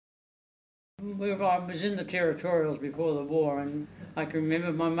I was in the territorials before the war, and I can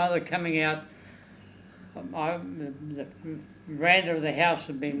remember my mother coming out. The veranda of the house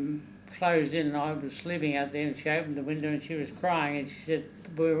had been closed in, and I was sleeping out there, and she opened the window and she was crying, and she said,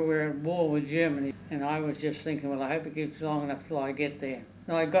 we're at war with Germany. And I was just thinking, well, I hope it keeps long enough till I get there.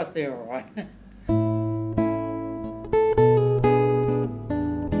 And I got there all right.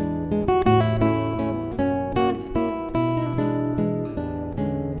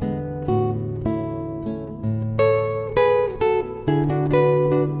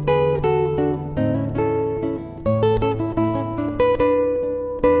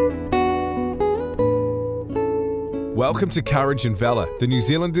 Welcome to Courage and Valour, the New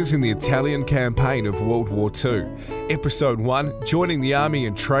Zealanders in the Italian campaign of World War II. Episode 1, Joining the Army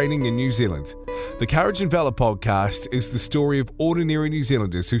and Training in New Zealand. The Courage and Valour podcast is the story of ordinary New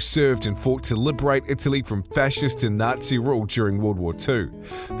Zealanders who served and fought to liberate Italy from fascist and Nazi rule during World War II.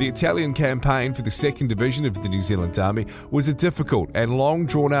 The Italian campaign for the 2nd Division of the New Zealand Army was a difficult and long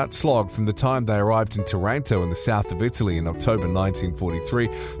drawn-out slog from the time they arrived in Taranto in the south of Italy in October 1943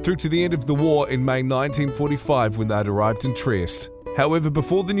 through to the end of the war in May 1945 when they'd arrived in Trieste. However,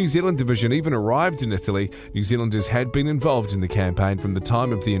 before the New Zealand Division even arrived in Italy, New Zealanders had been involved in the campaign from the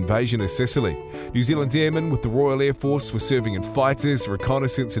time of the invasion of Sicily. New Zealand airmen with the Royal Air Force were serving in fighters,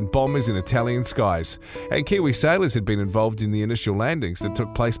 reconnaissance and bombers in Italian skies. And Kiwi sailors had been involved in the initial landings that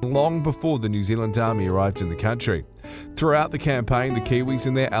took place long before the New Zealand Army arrived in the country. Throughout the campaign, the Kiwis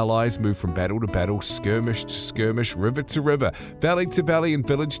and their allies moved from battle to battle, skirmish to skirmish, river to river, valley to valley and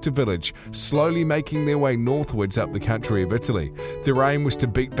village to village, slowly making their way northwards up the country of Italy. Their aim was to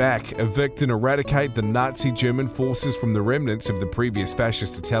beat back, evict and eradicate the Nazi German forces from the remnants of the previous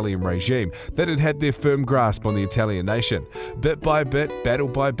fascist Italian regime that had had their firm grasp on the Italian nation. Bit by bit, battle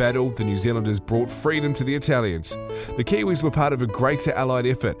by battle, the New Zealanders brought freedom to the Italians. The Kiwis were part of a greater Allied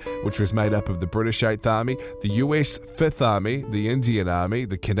effort, which was made up of the British 8th Army, the US 5th Army, the Indian Army,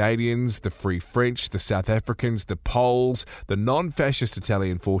 the Canadians, the Free French, the South Africans, the Poles, the non-fascist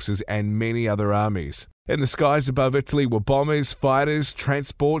Italian forces, and many other armies. In the skies above Italy were bombers, fighters,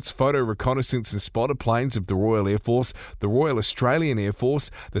 transports, photo reconnaissance and spotter planes of the Royal Air Force, the Royal Australian Air Force,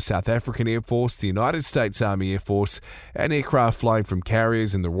 the South African Air Force, the United States Army Air Force, and aircraft flying from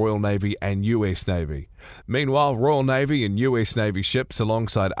carriers in the Royal Navy and US Navy. Meanwhile, Royal Navy and US Navy ships,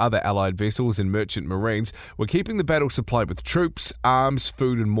 alongside other Allied vessels and merchant marines, were keeping the battle supplied with troops, arms,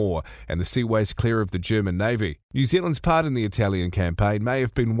 food and more, and the seaways clear of the German Navy. New Zealand's part in the Italian campaign may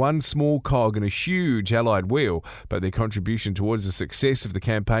have been one small cog in a huge Allied wheel, but their contribution towards the success of the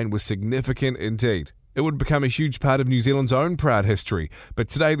campaign was significant indeed. It would become a huge part of New Zealand's own proud history, but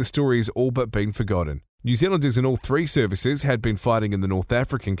today the story has all but been forgotten. New Zealanders in all three services had been fighting in the North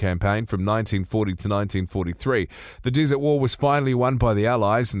African campaign from 1940 to 1943. The Desert War was finally won by the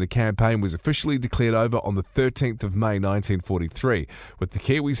Allies and the campaign was officially declared over on the 13th of May 1943, with the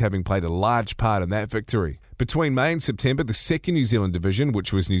Kiwis having played a large part in that victory. Between May and September, the 2nd New Zealand Division,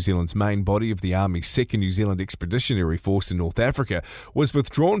 which was New Zealand's main body of the Army's 2nd New Zealand Expeditionary Force in North Africa, was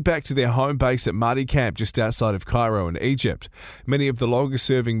withdrawn back to their home base at Mahdi Camp just outside of Cairo in Egypt. Many of the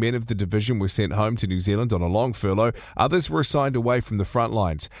longest-serving men of the division were sent home to New Zealand on a long furlough. Others were assigned away from the front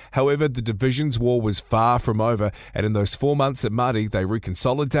lines. However, the division's war was far from over, and in those 4 months at Mahdi, they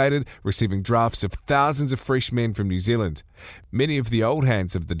reconsolidated, receiving drafts of thousands of fresh men from New Zealand. Many of the old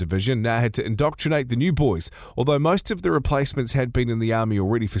hands of the division now had to indoctrinate the new boys, although most of the replacements had been in the army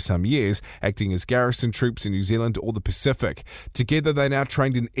already for some years, acting as garrison troops in New Zealand or the Pacific. Together they now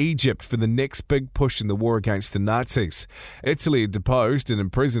trained in Egypt for the next big push in the war against the Nazis. Italy had deposed and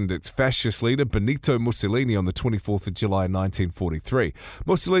imprisoned its fascist leader Benito Mussolini on the 24th of July 1943.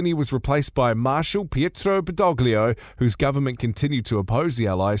 Mussolini was replaced by Marshal Pietro Badoglio, whose government continued to oppose the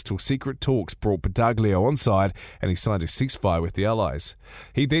Allies till secret talks brought Badoglio on side and he signed a ceasefire with the Allies.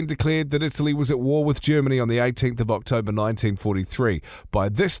 He then declared that Italy was at war with Germany on the 18th of October 1943. By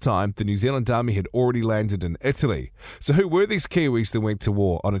this time, the New Zealand Army had already landed in Italy. So who were these Kiwis that went to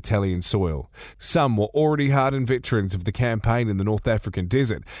war on Italian soil? Some were already hardened veterans of the campaign in the North African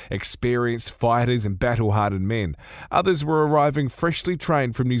desert, experienced fighters and battle-hardened men. Others were arriving freshly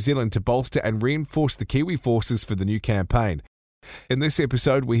trained from New Zealand to bolster and reinforce the Kiwi forces for the new campaign. In this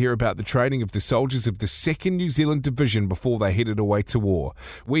episode, we hear about the training of the soldiers of the 2nd New Zealand Division before they headed away to war.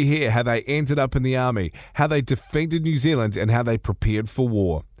 We hear how they ended up in the army, how they defended New Zealand, and how they prepared for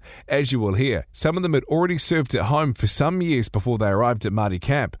war. As you will hear, some of them had already served at home for some years before they arrived at Mahdi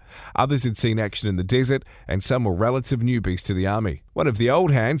Camp. Others had seen action in the desert, and some were relative newbies to the army. One of the old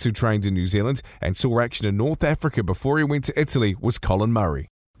hands who trained in New Zealand and saw action in North Africa before he went to Italy was Colin Murray.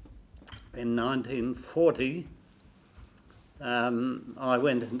 In 1940, I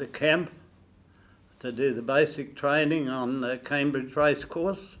went into camp to do the basic training on the Cambridge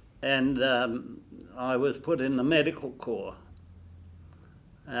Racecourse, and I was put in the medical corps.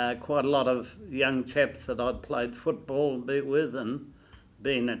 Quite a lot of young chaps that I'd played football with and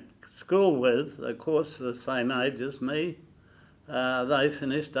been at school with, of course, the same age as me, they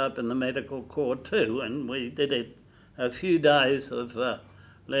finished up in the medical corps too, and we did it a few days of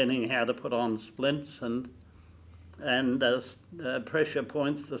learning how to put on splints and pressure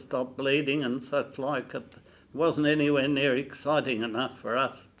points to stop bleeding and such like. It wasn't anywhere near exciting enough for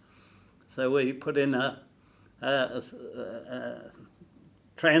us. So we put in a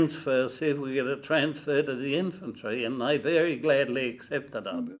transfer, see if we get a transfer to the infantry, and they very gladly accepted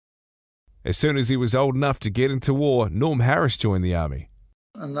it. As soon as he was old enough to get into war, Norm Harris joined the army.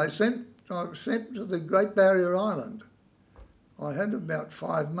 And I was sent to the Great Barrier Island. I had about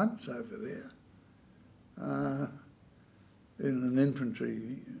 5 months over there in an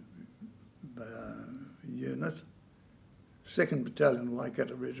infantry unit, 2nd Battalion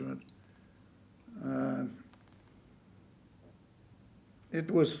Waikato Regiment.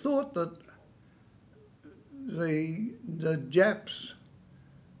 It was thought that the Japs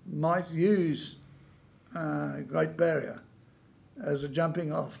might use Great Barrier as a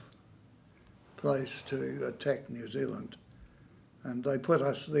jumping off place to attack New Zealand, and they put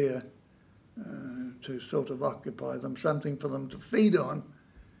us there to sort of occupy them, something for them to feed on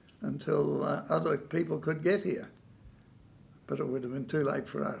until other people could get here. But it would have been too late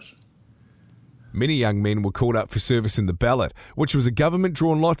for us. Many young men were called up for service in the ballot, which was a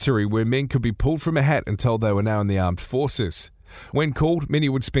government-drawn lottery where men could be pulled from a hat and told they were now in the armed forces. When called, many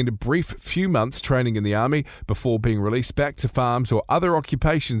would spend a brief few months training in the army before being released back to farms or other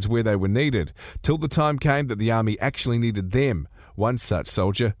occupations where they were needed, till the time came that the army actually needed them. One such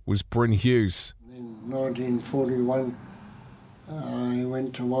soldier was Bryn Hughes. In 1941, I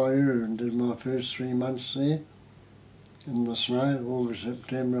went to Wairau and did my first 3 months there in the snow, August,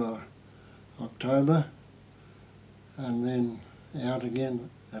 September, October, and then out again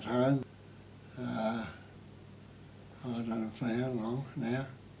at home. I don't know for how long now,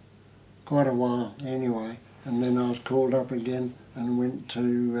 quite a while anyway, and then I was called up again and went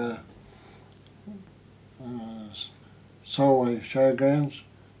to Solway Showgrounds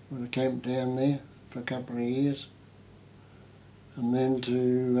with a camp down there for a couple of years, and then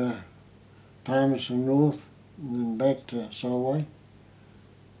to Palmerston North, and then back to Solway.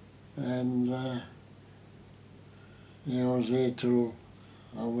 And I was there till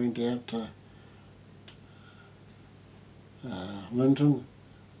I went out to Linton.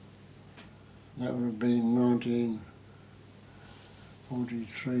 That would have been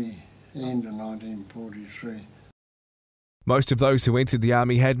 1943, end of 1943. Most of those who entered the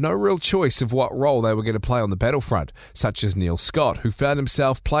army had no real choice of what role they were going to play on the battlefront, such as Neil Scott, who found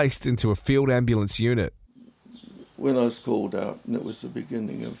himself placed into a field ambulance unit. When I was called out, and it was the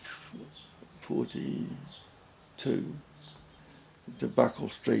beginning of 42, to Buckle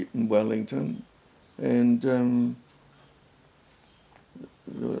Street in Wellington, and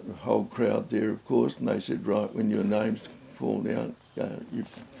the whole crowd there, of course, and they said, right, when your name's called out, you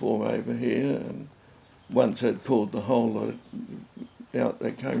form over here. And once they'd called the whole lot out,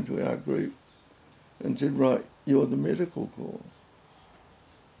 they came to our group and said, right, you're the medical corps.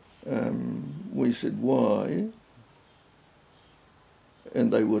 We said, why?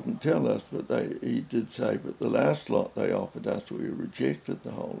 And they wouldn't tell us, but he did say, but the last lot they offered us, we rejected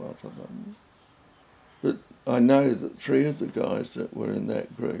the whole lot of them. But I know that 3 of the guys that were in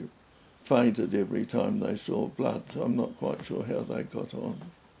that group fainted every time they saw blood, so I'm not quite sure how they got on.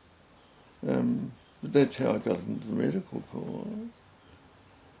 But that's how I got into the medical corps.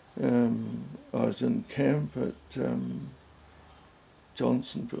 I was in camp at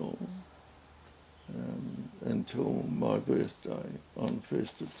Johnsonville until my birthday on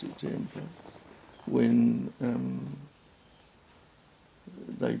 1st of September, when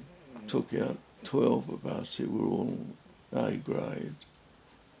they took out 12 of us who were all A grade,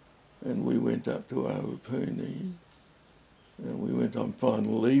 and we went up to Awapuni, and we went on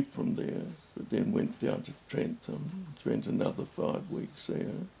final leave from there, but then went down to Trentham, spent another 5 weeks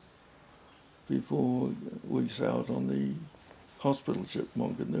there before we sailed on the hospital ship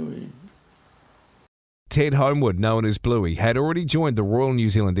Monganui. Ted Homewood, known as Bluey, had already joined the Royal New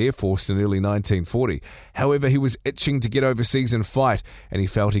Zealand Air Force in early 1940. However, he was itching to get overseas and fight, and he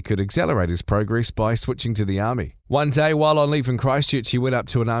felt he could accelerate his progress by switching to the army. One day, while on leave in Christchurch, he went up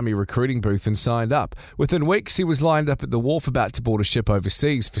to an army recruiting booth and signed up. Within weeks, he was lined up at the wharf about to board a ship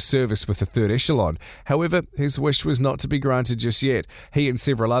overseas for service with the 3rd Echelon. However, his wish was not to be granted just yet. He and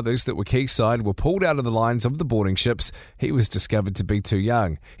several others that were quayside were pulled out of the lines of the boarding ships. He was discovered to be too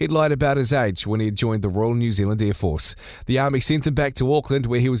young. He'd lied about his age when he had joined the Royal New Zealand Air Force. The army sent him back to Auckland,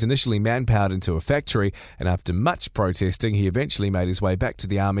 where he was initially manpowered into a factory, and after much protesting, he eventually made his way back to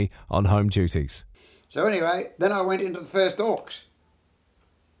the army on home duties. So anyway, then I went into the 1st Hawks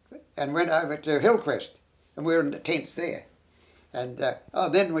and went over to Hillcrest, and we were in the tents there. And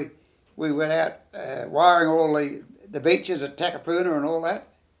then we went out wiring all the beaches at Takapuna and all that.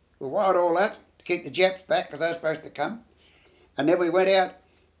 We wired all that to keep the Japs back because they were supposed to come. And then we went out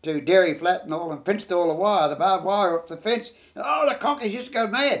to Dairy Flat and all and pinched all the wire, the barbed wire up the fence. And, the cockies just go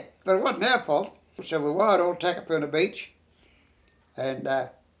mad. But it wasn't our fault. So we wired all Takapuna Beach. And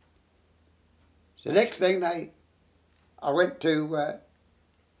so the next thing, I went to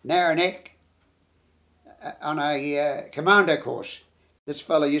Narraneck on a commando course. This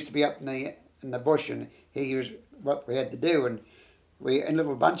fellow used to be up in the bush, and he was what we had to do, and we in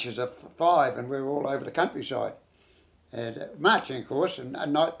little bunches of 5, and we were all over the countryside, and marching course, and at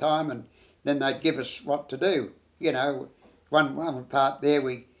night time, and then they'd give us what to do. You know, one part there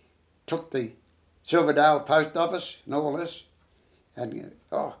we took the Silverdale post office and all this, and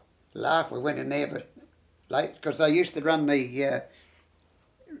laugh, we went in there for late because they used to run the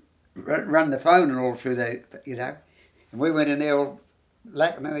phone and all through there, you know, and we went in there all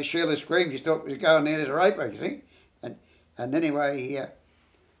lacking and the Sheila screamed. You thought we was going in to rape her, you see, and anyway,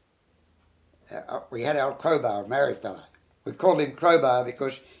 we had old Crowbar, a married fella. We called him Crowbar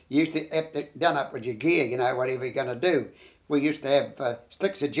because you used to have to done up with your gear, you know, whatever you're going to do. We used to have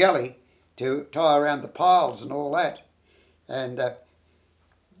sticks of jelly to tie around the piles and all that, and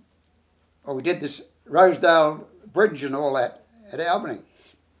we did this Rosedale Bridge and all that at Albany.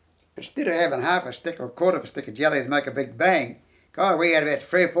 Instead of having half a stick or a quarter of a stick of jelly to make a big bang, God, we had about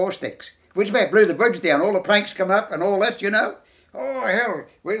 3 or 4 sticks. We just about blew the bridge down. All the planks come up and all that, you know. Oh, hell,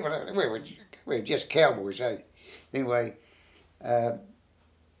 we were just cowboys, eh? Anyway, where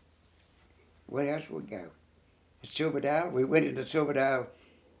else would we go? Silverdale. We went into Silverdale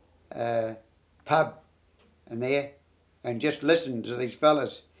pub and there and just listened to these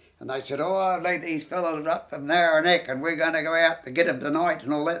fellas. And they said, I've laid these fellas up from Narraneck and we're going to go out to get them tonight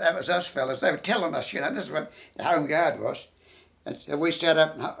and all that. That was us fellas. They were telling us, you know, this is what the Home Guard was. And so we sat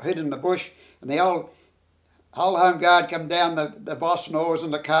up and hid in the bush, and the whole Home Guard come down, the boss and all was in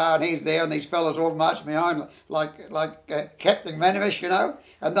the car, and he's there, and these fellas all marched behind like Captain Manavish, you know,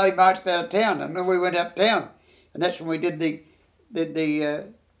 and they marched out of town, and then we went uptown. And that's when we did the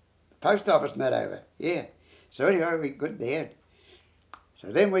post office and that over, yeah. So anyway, we got there.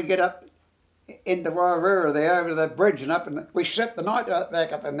 So then we get up into Wairua there over the bridge and up, and we set the night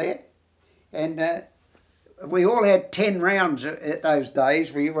back up in there. And we all had 10 rounds at those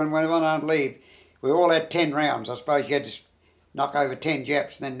days when we went on leave. We all had 10 rounds. I suppose you had to knock over 10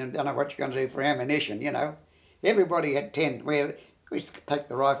 Japs and then don't know what you're going to do for ammunition, you know. Everybody had 10. We used to take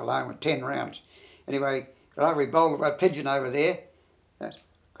the rifle home with 10 rounds. Anyway, we bowled a pigeon over there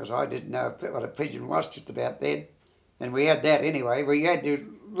because I didn't know what a pigeon was just about then. And we had that anyway. We had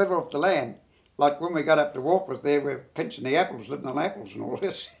to live off the land. Like when we got up to Warkworth there, we were pinching the apples, living on apples and all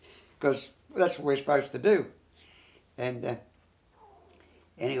this, because that's what we're supposed to do. And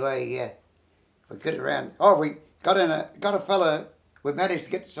anyway, we got around. We got a fella. We managed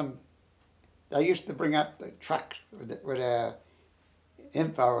to get some. They used to bring up the trucks with our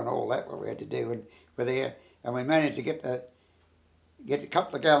info and all that, what we had to do, and we're there. And we managed to get a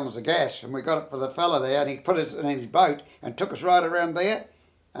couple of gallons of gas, and we got it for the fella there, and he put us in his boat and took us right around there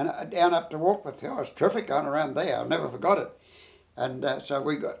and down up to Warkworth. It was terrific going around there. I'll never forgot it. And so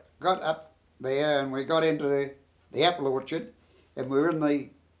we got up there, and we got into the apple orchard, and we were in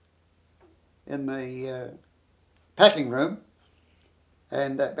the packing room.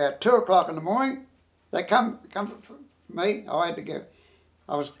 And about 2 o'clock in the morning, they come for me. I had to go.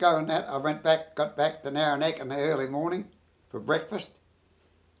 I was going out. I got back to Narraneck in the early morning for breakfast,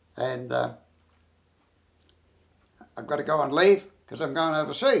 and I've got to go on leave because I'm going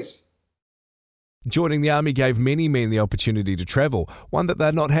overseas. Joining the army gave many men the opportunity to travel, one that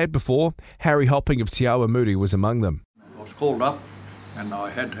they'd not had before. Harry Hopping of Te Awa Muri was among them. I was called up and I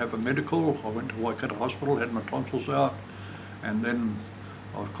had to have a medical. I went to Waikato Hospital, had my tonsils out, and then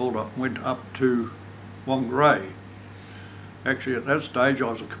I was called up, went up to Whangarei. Actually at that stage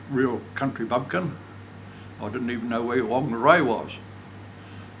I was a real country bumpkin. I didn't even know where Whangarei was.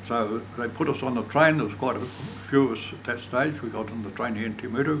 So they put us on the train. There was quite a few of us at that stage. We got on the train here in Te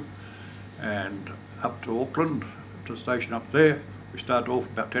Muru and up to Auckland, to the station up there. We started off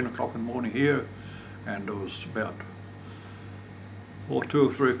about 10 o'clock in the morning here, and it was about 2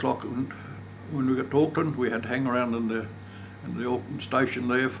 or 3 o'clock when we got to Auckland. We had to hang around in the Auckland station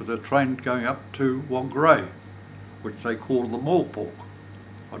there for the train going up to Whangarei, which they call the Mallpork.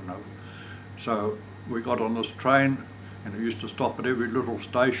 I don't know. So we got on this train, and it used to stop at every little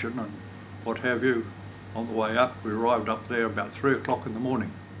station and what have you. On the way up, we arrived up there about 3 o'clock in the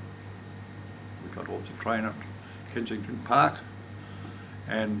morning. We got off the train at Kensington Park,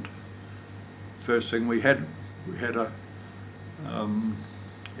 and first thing we had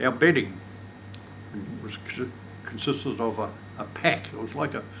our bedding. It was consisted of a pack. It was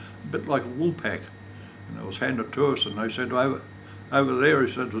like a bit like a wool pack, and it was handed to us. And they said over there,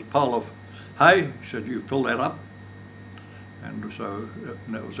 he said, was a pile of hay. He said, you fill that up, and so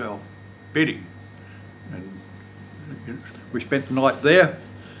that was our bedding. And we spent the night there,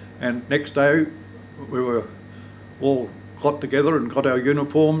 and next day we were all got together and got our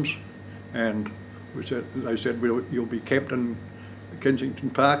uniforms, and they said you'll be kept in Kensington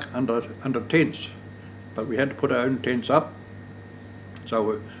Park under tents, but we had to put our own tents up.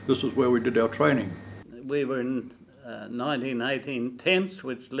 So this is where we did our training. We were in 1918 tents,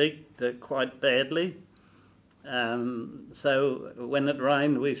 which leaked quite badly. So when it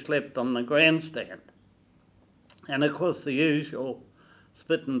rained, we slept on the grandstand. And of course the usual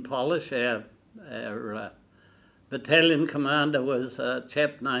spit and polish. Our battalion commander was a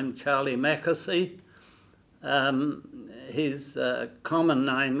chap named Charlie Mackesy. His common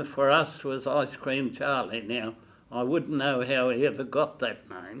name for us was Ice Cream Charlie. Now, I wouldn't know how he ever got that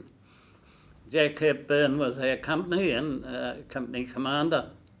name. Jack Hepburn was our company and company commander.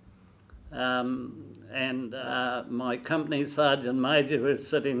 And my company sergeant major who is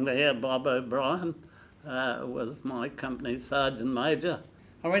sitting there, Bob O'Brien, was my company sergeant major.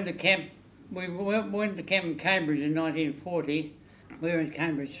 I went to camp. We went to camp in Cambridge in 1940. We were in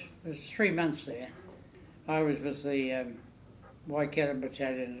Cambridge. It was 3 months there. I was with the Waikato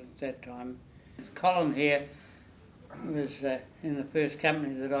Battalion at that time. Colin here was in the first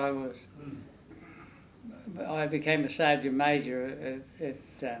company that I was. I became a sergeant major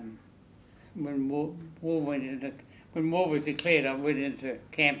when war was declared. I went into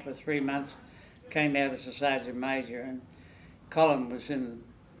camp for 3 months, came out as a sergeant major, and Colin was in.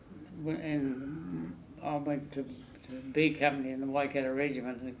 I went to B Company in the Waikato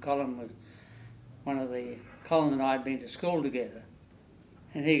Regiment, and Colin was Colin and I had been to school together,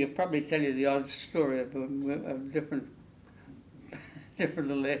 and he could probably tell you the odd story of different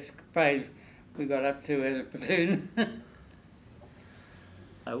little escapades we got up to as a platoon.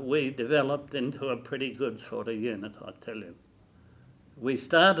 We developed into a pretty good sort of unit, I tell you. We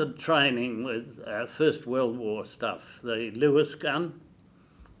started training with First World War stuff, the Lewis gun.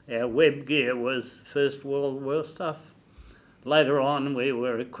 Our web gear was First World War stuff. Later on, we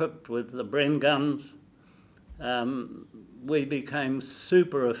were equipped with the Bren guns. We became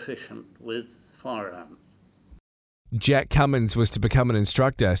super efficient with firearms. Jack Cummins was to become an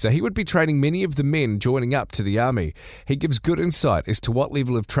instructor, so he would be training many of the men joining up to the army. He gives good insight as to what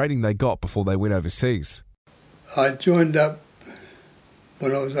level of training they got before they went overseas. I joined up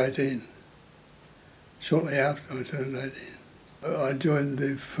when I was 18, shortly after I turned 18. I joined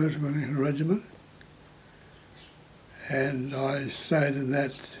the 1st Wellington Regiment, and I stayed in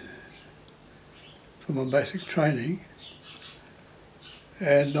that for my basic training.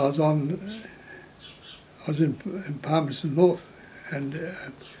 And I was in Palmerston North, and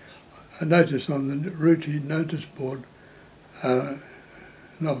I noticed on the routine notice board an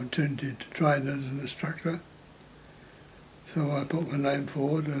opportunity to train as an instructor. So I put my name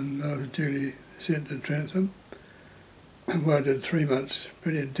forward, and I was duly sent to Trentham, where I did 3 months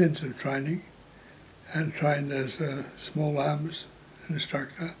pretty intensive training, and trained as a small arms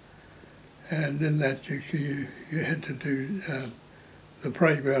instructor. And in that you had to do the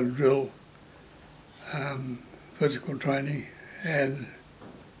parade ground drill, physical training, and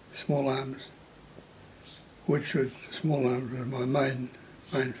small arms, which was small arms was my main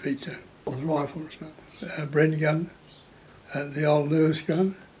feature. It was rifles, Bren gun, the old Lewis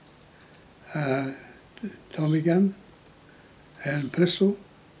gun, Tommy gun, and pistol,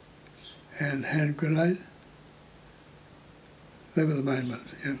 and hand grenade. They were the main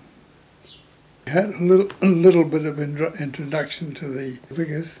ones, yeah. I had a little bit of introduction to the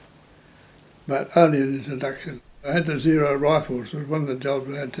figures, but only an introduction. I had the Zero rifles. One of the jobs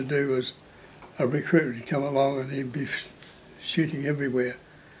I had to do was a recruit would come along and he'd be shooting everywhere.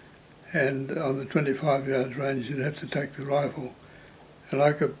 And on the 25 yards range you'd have to take the rifle. And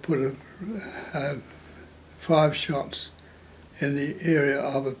I could put 5 shots in the area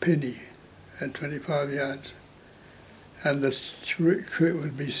of a penny at 25 yards. and the recruit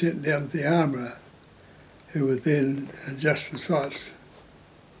would be sent down to the armourer, who would then adjust the sights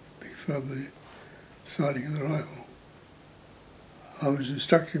from the sighting of the rifle. I was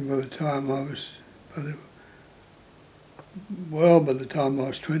instructing by the time I was, by the time I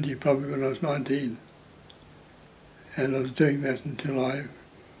was 20, probably when I was 19. And I was doing that until I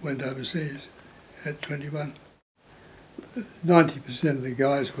went overseas at 21. 90% of the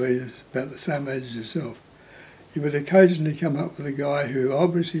guys were about the same age as yourself. You would occasionally come up with a guy who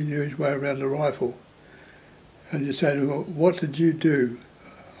obviously knew his way around a rifle, and you'd say to him, "Well, what did you do?"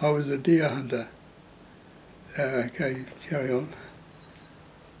 "I was a deer hunter." "Okay, carry on."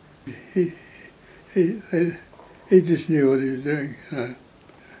 He just knew what he was doing. You know.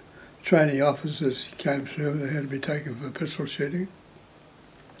 Training officers came through and they had to be taken for pistol shooting.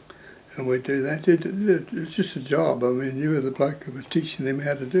 And we'd do that. It was just a job. I mean, you were the bloke who was teaching them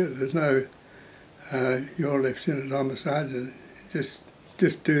how to do it. There's no, you're a lieutenant, I'm a sergeant. Just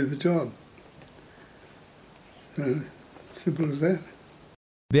do the job. So, simple as that.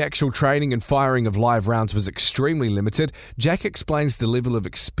 The actual training and firing of live rounds was extremely limited. Jack explains the level of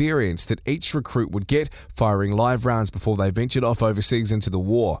experience that each recruit would get firing live rounds before they ventured off overseas into the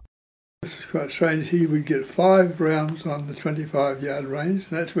war. This is quite strange. He would get 5 rounds on the 25-yard range,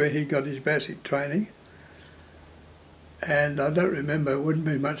 and that's where he got his basic training. And I don't remember, it wouldn't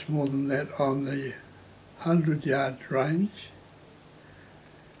be much more than that on the 100-yard range.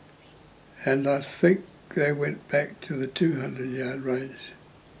 And I think they went back to the 200-yard range.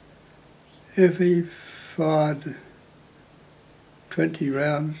 If he fired 20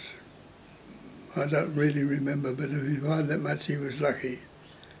 rounds, I don't really remember, but if he fired that much, he was lucky.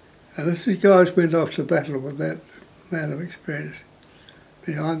 And these guys went off to battle with that amount of experience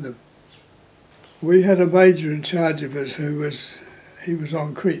behind them. We had a major in charge of us he was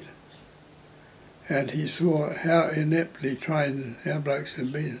on Crete, and he saw how ineptly trained our blokes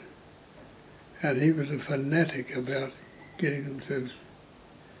had been. And he was a fanatic about getting them to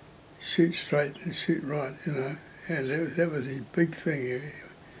shoot straight and shoot right, you know. And that was his big thing.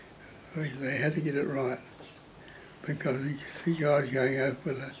 They had to get it right, because you see guys going over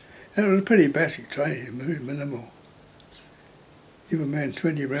with it. And it was pretty basic training, very minimal. Give a man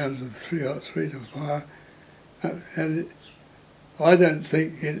 20 rounds of 303 to fire. And I don't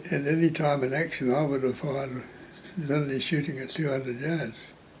think at any time in action I would have fired only shooting at 200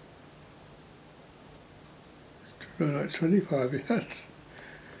 yards. Like 25 yards.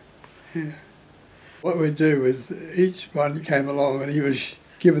 Yeah. What we'd do with each one came along and he was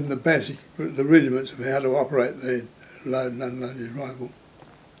given the rudiments of how to operate the load and unload his rifle.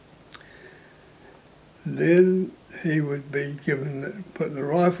 Then he would be given, the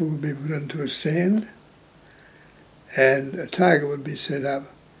rifle would be put into a stand and a target would be set up,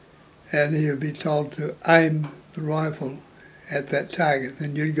 and he would be told to aim the rifle at that target.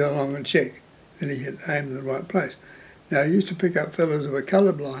 Then you'd go along and check that he had aimed in the right place. Now, I used to pick up fellows who were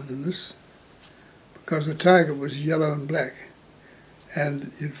colourblind in this, because the target was yellow and black,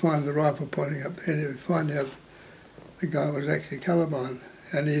 and you'd find the rifle pointing up there and you'd find out the guy was actually colourblind.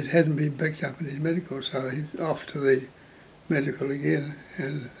 And he hadn't been picked up in his medical, so he's off to the medical again,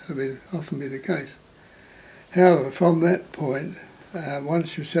 and it'll often be the case. However, from that point,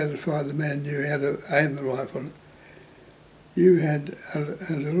 once you satisfied the man knew how to aim the rifle, you had a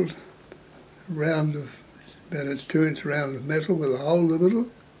little round of, about a 2-inch round of metal with a hole in the middle,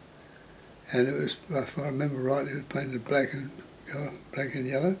 and it was, if I remember right, it was painted black and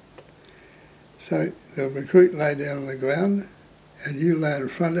yellow. So the recruit lay down on the ground, and you lay in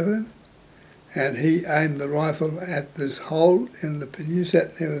front of him, and he aimed the rifle at this hole in the pin. You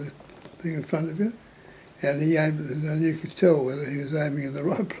sat there with the thing in front of you, and he aimed it, and you could tell whether he was aiming in the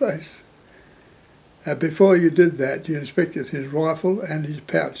right place. Before you did that, you inspected his rifle and his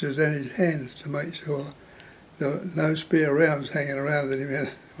pouches and his hands to make sure there were no spare rounds hanging around that he had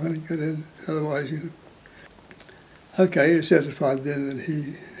when he got in. Otherwise, you know. Okay, you're satisfied then that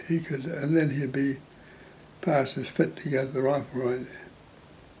he could, and then he'd be passed as fit to go to the rifle range.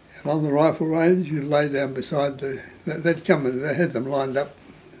 And on the rifle range, you lay down beside they'd come and they had them lined up.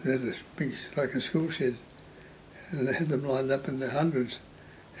 They had a big, like a school shed, and they had them lined up in the hundreds.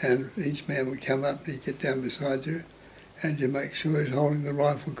 And each man would come up and he'd get down beside you, and you make sure he's holding the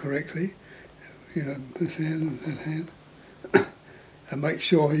rifle correctly, you know, this hand and that hand, and make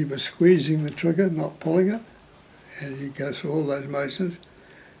sure he was squeezing the trigger, not pulling it, and you go through all those motions,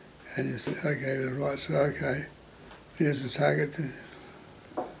 and you say, okay, right, so okay, here's the target to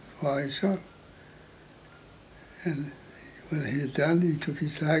fire his shot. And when he had done, he took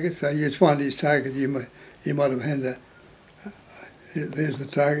his target, so you'd find his target, you might have had there's the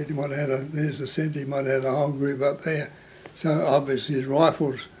target, you might have had there's the centre, you might have had a whole group up there, So obviously his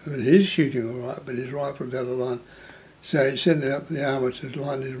rifles, he's shooting all right, but his rifle's out of line. So he sent out the armour to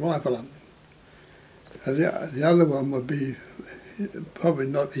line his rifle up. The other one would be probably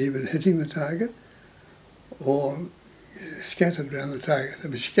not even hitting the target or scattered around the target.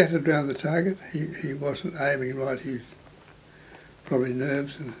 If he scattered around the target, he wasn't aiming right, he was probably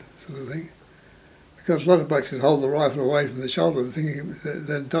nerves and sort of thing. Because a lot of blokes would hold the rifle away from the shoulder thinking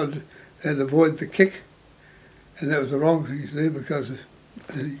they'd avoid the kick, and that was the wrong thing to do because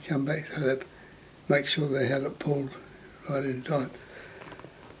he'd come back, so they'd make sure they had it pulled right in tight.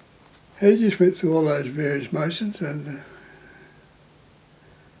 He just went through all those various motions, and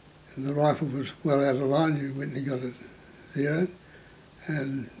the rifle was well out of line. You went and got it zeroed,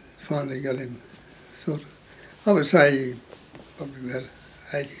 and finally got him sort of, I would say probably about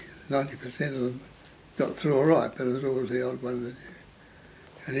 80-90% of them got through all right, but there was always the odd one that,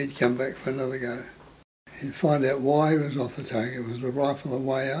 and he'd come back for another go. He'd find out why he was off the target. Was the rifle a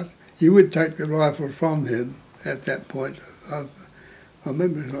way out? You would take the rifle from him at that point. I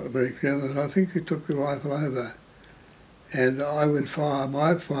remember it's not very clear that I think he took the rifle over, and I would fire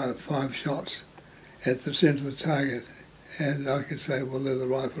my five shots at the centre of the target, and I could say, well, there the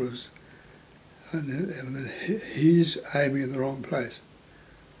rifle is, and he's aiming in the wrong place.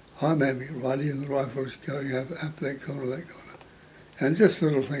 I'm aiming right and the rifle is going up that corner, and just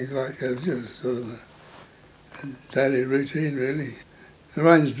little things like that, just sort of a daily routine really. The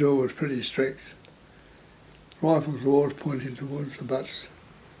range draw was pretty strict. Rifles were always pointing towards the butts,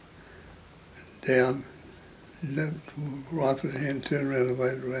 down, left, rifle in hand, turn around and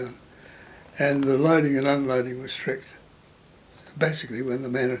wave it around. And the loading and unloading was strict. So basically, when the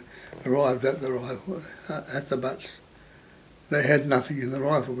man arrived at the rifle, at the butts, they had nothing in the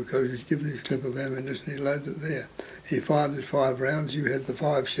rifle because he was given his clip of ammunition, he loaded it there. He fired his 5 rounds, you had the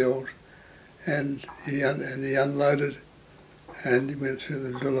 5 shells, and he unloaded, and he went through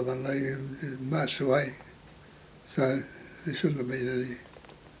the drill of unloading and marched away. So there shouldn't have been any.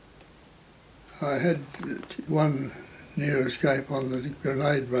 I had one near escape on the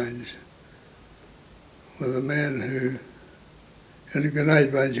grenade range with a man who, in a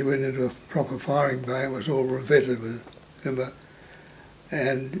grenade range, he went into a proper firing bay. It was all revetted with timber.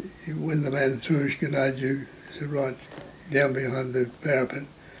 And when the man threw his grenade, you said, right, down behind the parapet.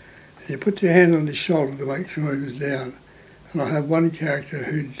 And you put your hand on his shoulder to make sure he was down. And I had one character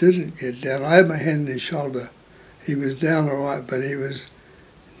who didn't get down. I had my hand on his shoulder. He was down all right, but he was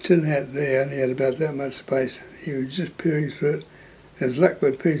tin hat there, and he had about that much space. He was just peering through it. His luck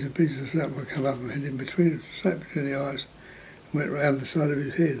piece of shrapnel would come up and hit him straight between the eyes, and went round the side of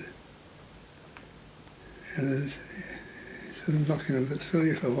his head. And it sort of knocked him a bit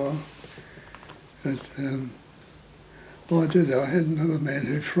silly for a while. But well, I did. I had another man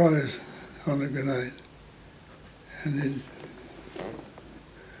who froze on a grenade, and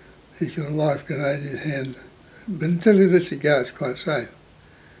he's got a live grenade in his hand. But until he lets it go, it's quite safe.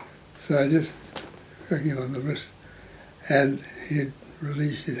 So I just crack him on the wrist, and he'd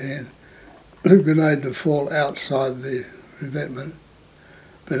release his hand. The grenade would fall outside the revetment,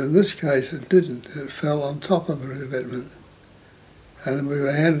 but in this case it didn't. It fell on top of the revetment, and we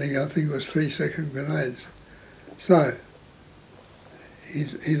were handling, I think it was 3-second grenades. So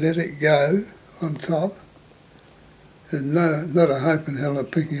he let it go on top, and not a hope in hell of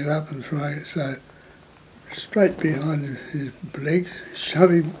picking it up and throwing it. So straight behind his legs,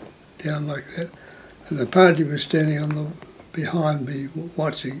 shove him down like that, and the party was standing behind me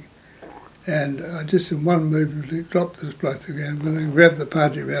watching, and I just in one movement dropped this bloke to the ground, and then grabbed the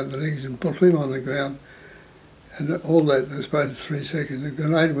party around the legs and put him on the ground, and all that in the space of 3 seconds. The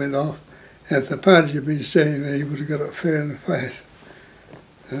grenade went off, and if the party had been standing there, he would have got it fair in the face.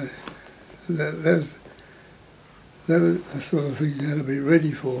 That was the sort of thing you had to be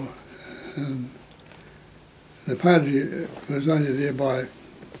ready for. The party was only there by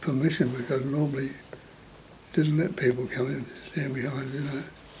permission, because normally didn't let people come in and stand behind, you know.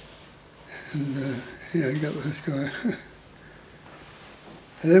 And you got this guy.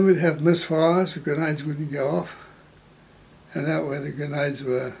 And then we'd have misfires, the grenades wouldn't go off, and out where the grenades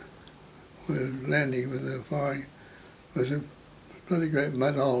were landing when they were firing was a bloody great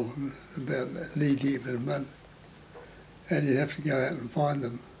mud hole, about knee deep in mud, and you'd have to go out and find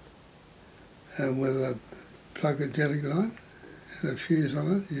them. And with a plug of jelly light and a fuse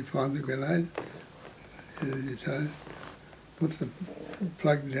on it, you'd find the grenade, you toe, put the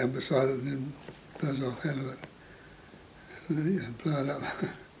plug down beside it and then buzz off out of it. And then you blow it up.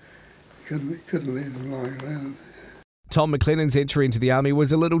 couldn't leave them lying around. Tom McLennan's entry into the army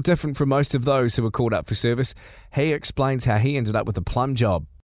was a little different from most of those who were called up for service. He explains how he ended up with a plum job.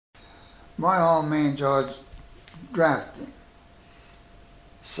 My old man died drafting.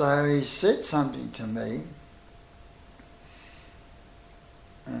 So he said something to me,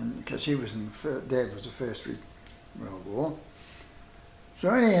 and because he was Dad was the First World War. So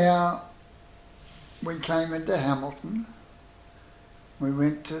anyhow, we came into Hamilton. We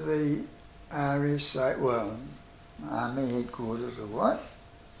went to the RSA, well, Army headquarters it was.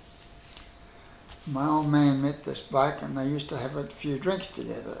 My old man met this bloke and they used to have a few drinks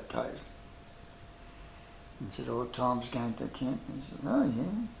together occasionally. And said, "Oh, Tom's going to camp." And he said, "Oh,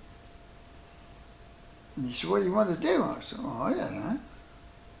 yeah." And he said, "What do you want to do?" I said, "Oh, I don't know."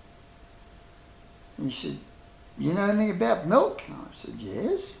 And he said, "You know anything about milk?" I said,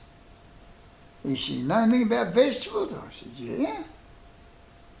 "Yes." He said, "You know anything about vegetables?" I said, "Yeah."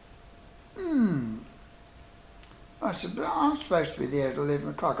 I said, "But I'm supposed to be there at 11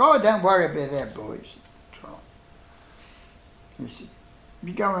 o'clock. "Oh, don't worry about that, boys." He said,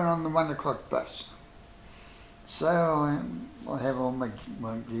 "You go in on the 1 o'clock bus." So I have all my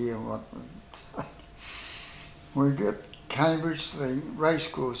gear, we got Cambridge, the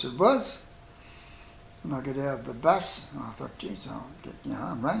racecourse it was, and I got out of the bus, and I thought, geez,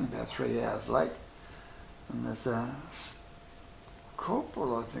 I'm running about 3 hours late, and there's a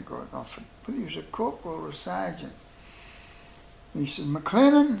corporal, I think, I forget whether he was a corporal or a sergeant. He said,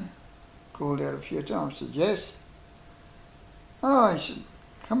 "McLennan?" Called out a few times. I said, "Yes." "Oh," he said,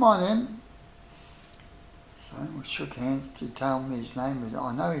 "come on in." So we shook hands. He told me his name.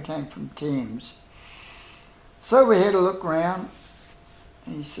 I know he came from Thames. So we had a look round.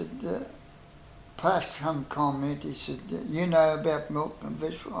 He said, passed some comment. He said, "You know about milk and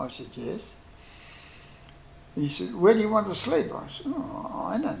vegetables?" I said, "Yes." He said, "Where do you want to sleep?" I said, "Oh,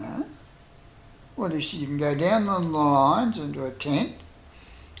 I don't know." Well, he said, "You can go down on the lines into a tent,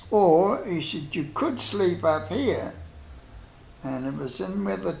 or," he said, "you could sleep up here." And it was in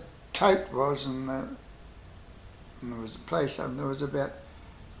where the tote was, and there was a place up there was about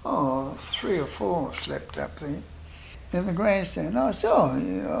 3 or 4 slept up there in the grandstand. I said, "Oh,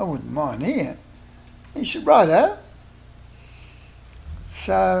 yeah, I wouldn't mind here." He said, "Righto."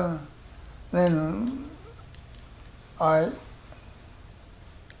 So then you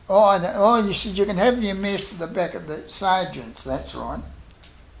said, "You can have your mess at the back of the sergeants." That's right.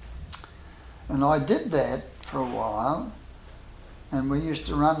 And I did that for a while, and we used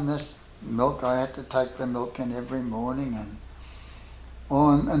to run this milk. I had to take the milk in every morning, and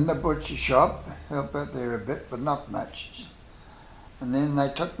in the butcher shop, help out there a bit, but not much. And then they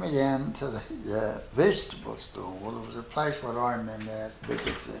took me down to the vegetable store. Well, it was a place what I remember as big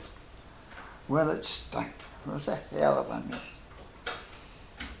as this. Well, it stank. It was a hell of a mess.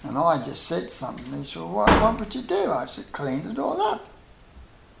 And I just said something. He said, what would you do? I said, "Clean it all up."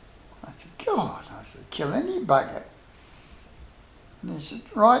 I said, "God," I said, "kill any bugger." And he said,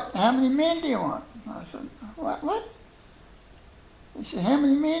 "Right, how many men do you want?" I said, What? He said, "How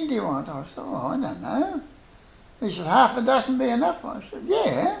many men do you want?" I said, "Oh, I don't know." He said, "Half a dozen be enough?" I said,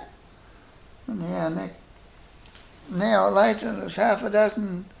 "Yeah." And an hour later, there's half a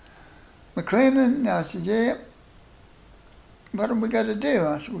dozen McLennan. I said, "Yeah. What have we got to do?"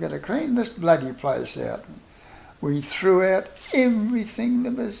 I said, "We've got to clean this bloody place out." And we threw out everything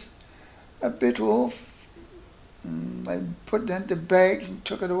that was a bit off. And they put it into bags and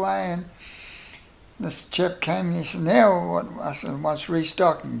took it away, and this chap came and he said, "Now what?" I said, "What's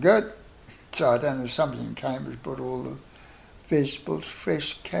restocking?" "Good." So I don't know, somebody in Cambridge bought all the vegetables,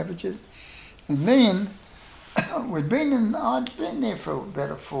 fresh cabbages. And then I'd been there for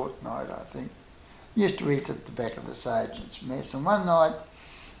about a fortnight, I think. Used to eat at the back of the sergeant's mess, and one night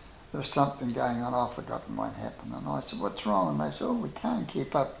there was something going on. I've forgotten what happened, and I said, "What's wrong?" And they said, "Oh, we can't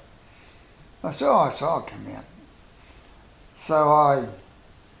keep up." I said, "Oh, so I'll come out." So I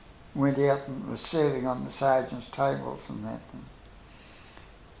went out and was serving on the sergeant's tables and that. And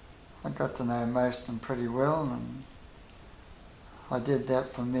I got to know most of them pretty well, and I did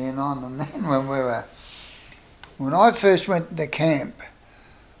that from then on. And then when I first went to camp,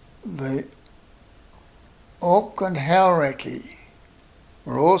 the Auckland Hauraki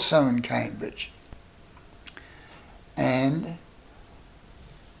were also in Cambridge, and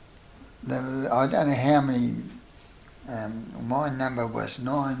I don't know how many. My number was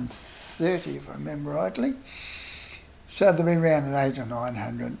 930, if I remember rightly. So there'll be around 800 or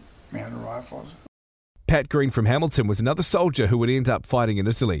 900 mounted rifles. Pat Green from Hamilton was another soldier who would end up fighting in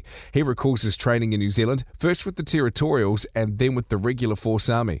Italy. He recalls his training in New Zealand, first with the Territorials and then with the Regular Force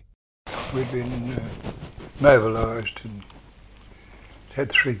Army. We've been mobilised and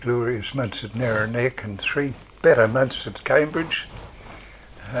had 3 glorious months at Narrow Neck and 3 better months at Cambridge.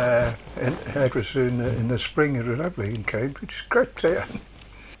 And it was in the spring. It was lovely in Cambridge. Great town.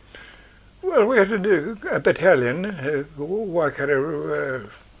 Well, we had to do a battalion, Waikato,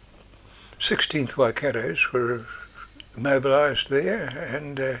 16th Waikatos were mobilised there,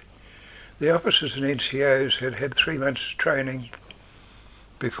 and the officers and NCOs had had 3 months training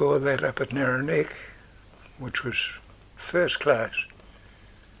before that up at Narrow Neck, which was first class.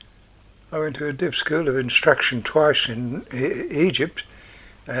 I went to a div school of instruction twice in Egypt,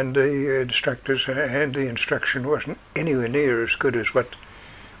 and the instructors and the instruction wasn't anywhere near as good as what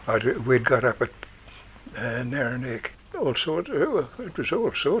we'd got up at Narrow Neck. It was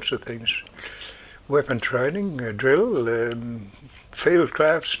all sorts of things. Weapon training, drill,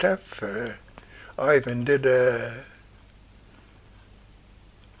 fieldcraft stuff. I even did a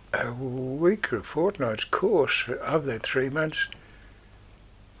week or a fortnight's course of that 3 months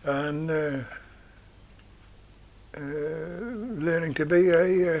on learning to be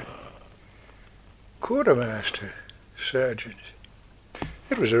a quartermaster sergeant.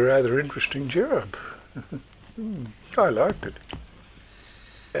 It was a rather interesting job. I liked it.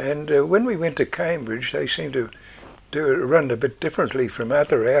 And when we went to Cambridge, they seemed to run a bit differently from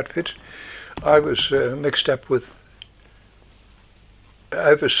other outfits. I was mixed up with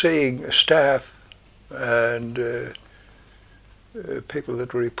overseeing staff and people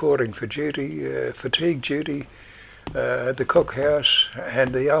that were reporting for duty, fatigue duty, the cookhouse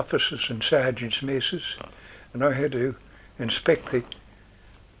and the officers and sergeants' messes, and I had to inspect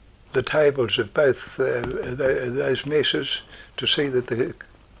the tables of both those messes to see that the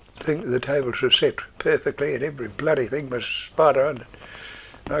tables were set perfectly and every bloody thing was spot on.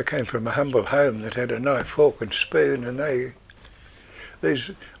 I came from a humble home that had a knife, fork and spoon, and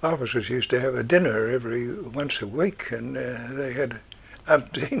these officers used to have a dinner every once a week, and they had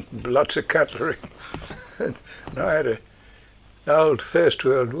umpteen lots of cutlery. And I had an old First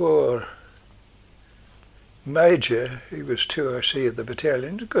World War major. He was 2IC of the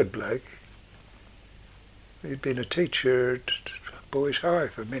battalion, a good bloke. He'd been a teacher at Boys High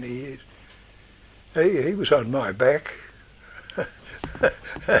for many years. He was on my back,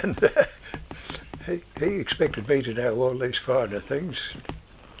 and he expected me to know all these finer things.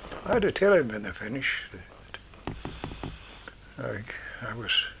 I had to tell him when I finished that I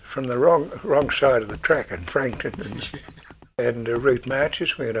was from the wrong side of the track in Frankton, and route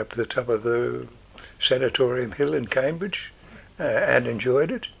marches. We went up to the top of the Sanatorium Hill in Cambridge and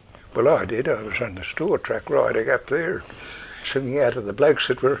enjoyed it. Well, I did. I was on the store track riding up there, singing out of the blokes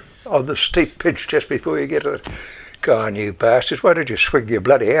that were on the steep pitch just before you get to the... Go on, you bastards, why don't you swing your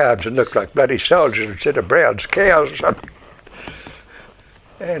bloody arms and look like bloody soldiers instead of Brown's cows or something?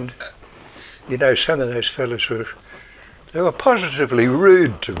 And, you know, some of those fellas they were positively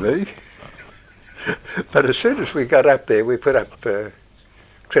rude to me. But as soon as we got up there, we put up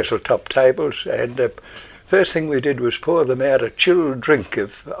trestle-top tables, and first thing we did was pour them out a chilled drink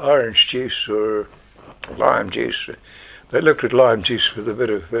of orange juice or lime juice. They looked at lime juice with a bit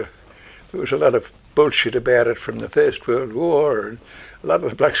of... there was a lot of bullshit about it from the First World War, and a lot of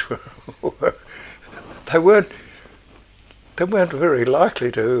the blokes they weren't very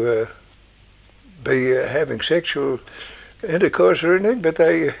likely to be having sexual intercourse or anything, but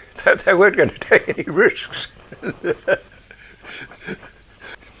they weren't going to take any risks.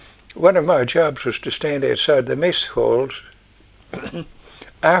 One of my jobs was to stand outside the mess halls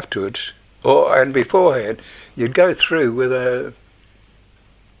afterwards, and beforehand. You'd go through with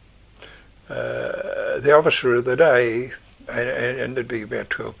the officer of the day, and there'd be about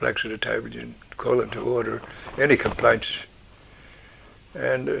 12 blokes at a table. You'd call them to order any complaints,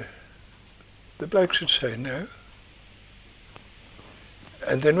 and the blokes would say no.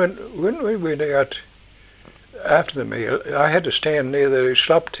 And then when we went out after the meal, I had to stand near the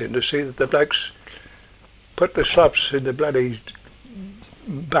slop tin to see that the blokes put the slops in the bloody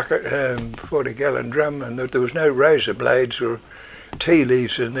bucket, 40-gallon drum, and that there was no razor blades or tea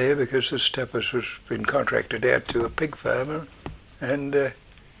leaves in there because the stuff was been contracted out to a pig farmer. And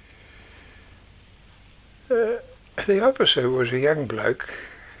the officer was a young bloke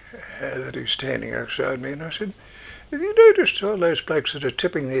that was standing outside me, and I said, "Have you noticed all those blokes that are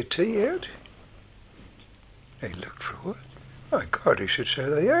tipping their tea out?" He looked for what? My God, he said, "So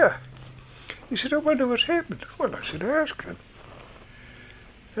they are." He said, "I wonder what's happened." Well, I said, "Ask them."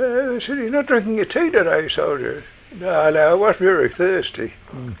 They said, "You're not drinking your tea today, soldier." No, I was very thirsty.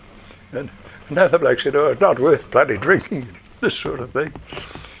 And another bloke said, "Oh, it's not worth bloody drinking," this sort of thing.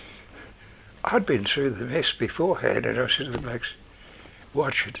 I'd been through the mess beforehand, and I said to the blokes,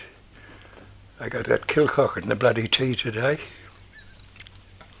 "Watch it. I got that Kilcock in the bloody tea today."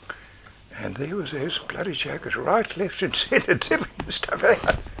 And there's bloody jokers right, left and centre tipping the stuff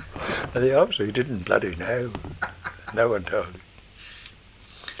out. And the officer didn't bloody know. No one told him.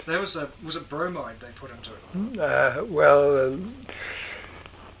 There was it bromide they put into it?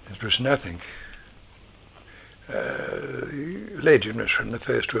 It was nothing. Legend was from the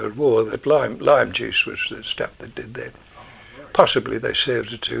First World War that lime juice was the stuff that did that. Right. Possibly they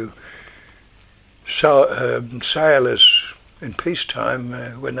served it to sailors in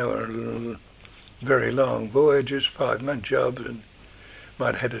peacetime when they were very long voyages, 5-month jobs, and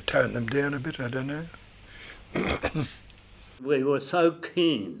might have had to tone them down a bit, I don't know. We were so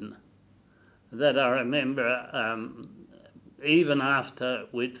keen that I remember even after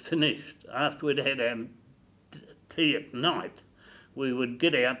we'd finished, after we'd had our tea at night, we would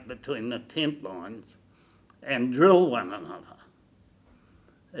get out between the tent lines and drill one another.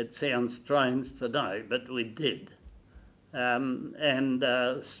 It sounds strange today, but we did. And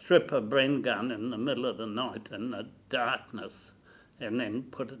strip a Bren gun in the middle of the night in the darkness and then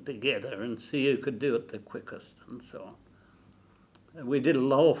put it together and see who could do it the quickest and so on. We did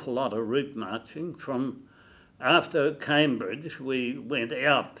an awful lot of route marching. From after Cambridge, we went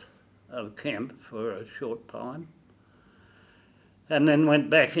out of camp for a short time and then went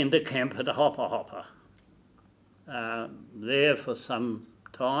back into camp at Hopper Hopper. There for some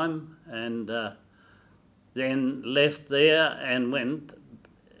time and then left there and went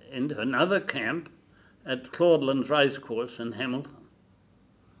into another camp at Claudelands Racecourse in Hamilton.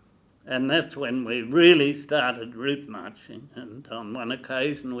 And that's when we really started route marching. And on one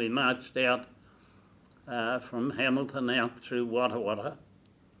occasion we marched out from Hamilton out through Wata Wata,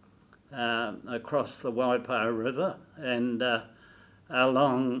 across the Waipa River and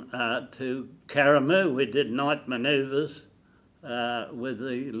along to Karamu. We did night manoeuvres with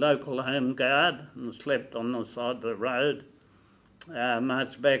the local Home Guard and slept on the side of the road.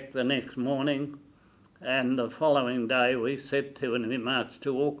 Marched back the next morning, and the following day we set to and we marched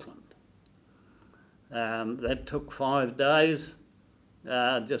to Auckland. That took 5 days,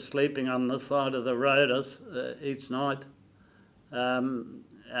 just sleeping on the side of the road each night. And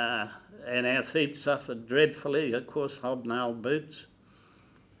our feet suffered dreadfully, of course, hobnail boots,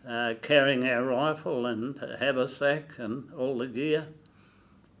 carrying our rifle and haversack and all the gear.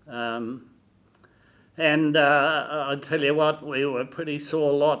 And I tell you what, we were a pretty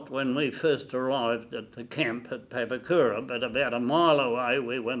sore lot when we first arrived at the camp at Papakura, but about a mile away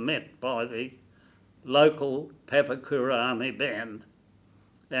we were met by the local Papakura Army Band,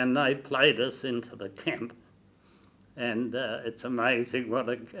 and they played us into the camp. And it's amazing what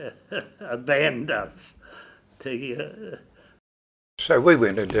a band does to you. So we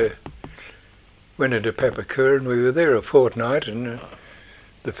went into Papakura, and we were there a fortnight, and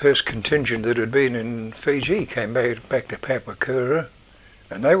the first contingent that had been in Fiji came back to Papakura,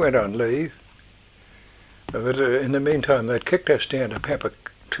 and they went on leave. But in the meantime, they'd kicked us down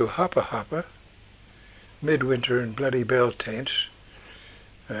to Hopper Hopper, midwinter in bloody bell tents,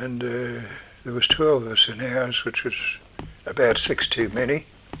 and there was 12 of us in ours, which was about 6 too many.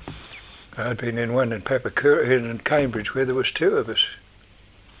 I'd been in one in Papakura, in Cambridge, where there was 2 of us.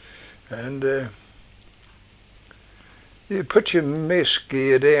 And you put your mess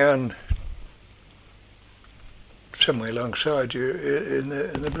gear down somewhere alongside you in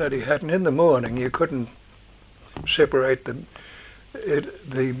the bloody hut, and in the morning you couldn't separate the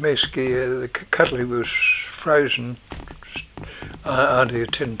mess gear. The cutlery was frozen onto your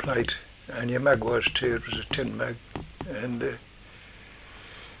tin plate, and your mug was too. It was a tin mug, and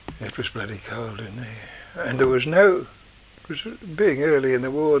it was bloody cold in there. And there was no, it was being early in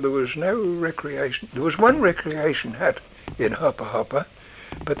the war, there was no recreation. There was one recreation hut in Hopper Hopper,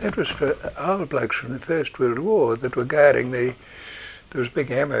 but that was for old blokes from the First World War that were guarding there was a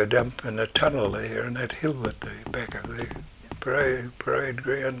big ammo dump and a tunnel there, and that hill at the back of the parade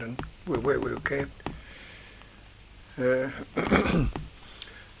ground and where we were camped.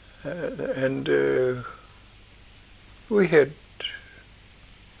 We had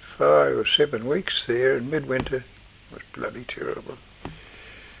 5 or 7 weeks there, and midwinter it was bloody terrible.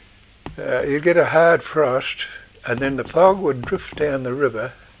 You'd get a hard frost, and then the fog would drift down the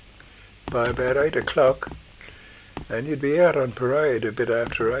river by about 8 o'clock, and you'd be out on parade a bit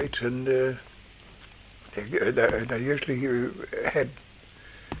after 8, and they usually had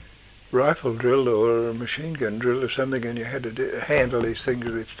rifle drill or machine gun drill or something, and you had to handle these things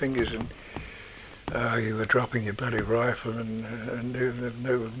with fingers, and you were dropping your bloody rifle, and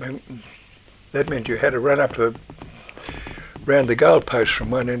that meant you had to run up round the goalpost from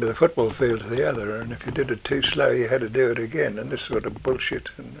one end of the football field to the other, and if you did it too slow you had to do it again, and this sort of bullshit.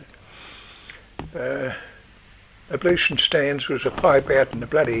 And ablution stands was a pipe out in the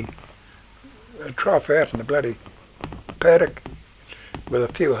bloody, a trough out in the bloody paddock with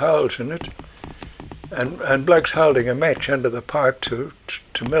a few holes in it, and blokes holding a match under the pipe to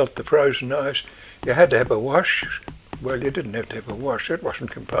melt the frozen ice. You had to have a wash. Well, you didn't have to have a wash. That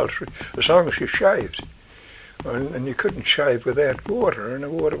wasn't compulsory, as long as you shaved. And you couldn't shave without water, and the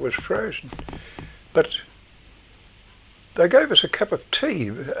water was frozen. But they gave us a cup of tea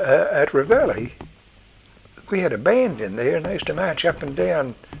at Ravelli. We had a band in there, and they used to march up and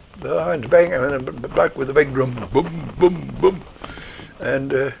down the lines, banging, and a bloke with a big drum, boom, boom, boom.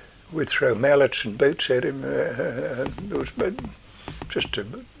 And we'd throw mallets and boots at him. It was just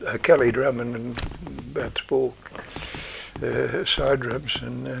a Kelly drum and about 4 side drums.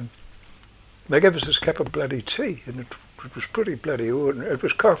 And they gave us this cup of bloody tea, and it was pretty bloody ordinary. It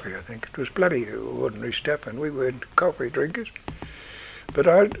was coffee, I think. It was bloody ordinary stuff, and we weren't coffee drinkers. But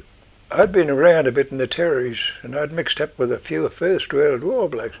I'd been around a bit in the Terriers, and I'd mixed up with a few First World War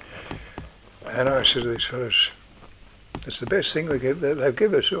blokes. And I said to these fellas, it's the best thing they've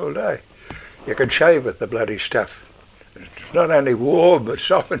given us all day. You can shave with the bloody stuff. It's not only warm, but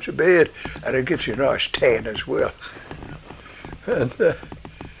softens your beard, and it gives you a nice tan as well. And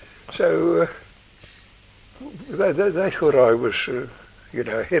so they thought I was,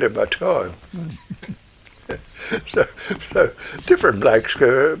 ahead of my time. so different blokes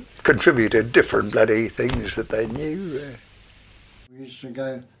contributed different bloody things that they knew. We used to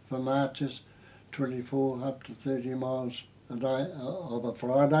go for marches, 24 up to 30 miles a day of a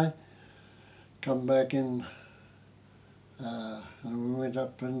Friday. Come back in, and we went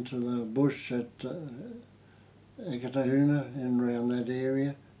up into the bush at Ekatahuna and around that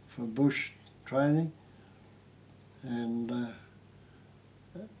area for bush training. And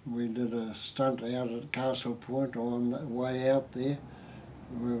we did a stunt out at Castle Point on the way out there,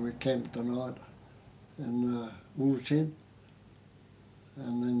 where we camped the night in the woolshed.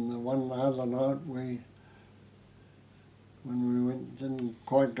 And then the other night, when we didn't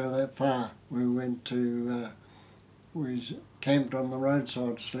quite go that far, we went to, we camped on the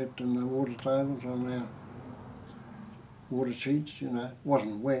roadside, slept in the water tables on our water sheets,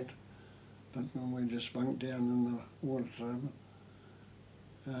 wasn't wet, but we just bunked down in the water table.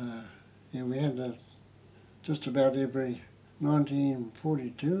 We had just about every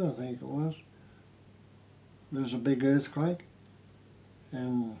 1942, I think it was, there was a big earthquake,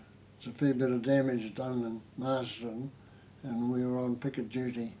 and there's a fair bit of damage done in Marsden, and we were on picket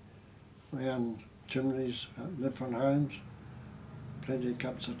duty around chimneys, different homes, plenty of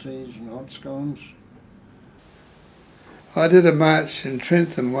cups of teas and hot scones. I did a march in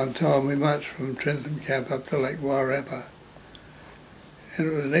Trentham one time. We marched from Trentham Camp up to Lake Wairarapa. And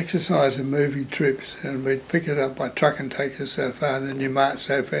it was an exercise in moving troops, and we'd pick it up by truck and take us so far, and then you march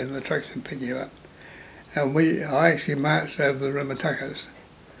so far and the trucks would pick you up. And I actually marched over the Rimatakas,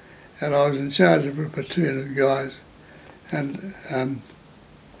 and I was in charge of a platoon of guys, and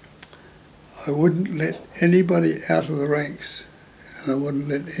I wouldn't let anybody out of the ranks, and I wouldn't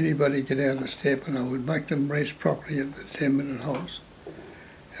let anybody get out of step, and I would make them rest properly at the 10-minute halts.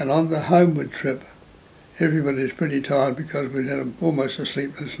 And on the homeward trip, everybody's pretty tired because we'd had almost a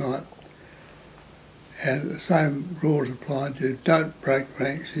sleepless night. And the same rules applied. You don't break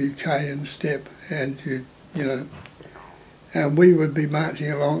ranks, you K in step, and and we would be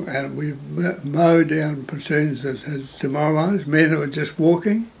marching along, and we mow down platoons that had demoralised, men who were just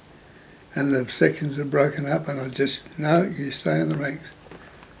walking, and the sections are broken up, and I just, no, you stay in the ranks.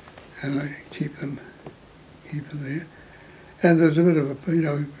 And I keep them there. And there's a bit of we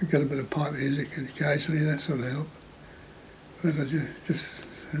got a bit of pipe music occasionally, that sort of helped. But I just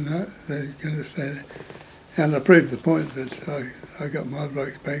no, they're going to stay there. And I proved the point that I got my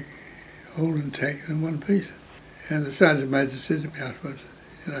blokes back all intact in one piece. And the Sergeant Major said to me afterwards,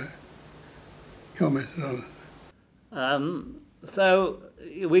 commented on it. So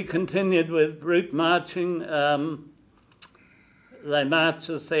we continued with route marching. They marched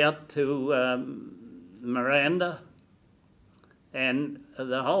us out to Miranda, and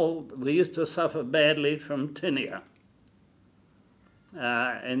we used to suffer badly from tinea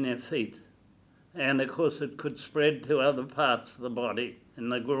in their feet. And of course it could spread to other parts of the body, in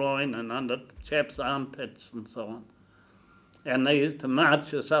the groin and under chaps' armpits and so on. And they used to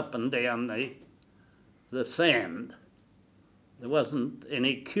march us up and down the sand. There wasn't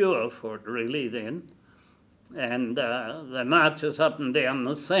any cure for it really then. And they marched us up and down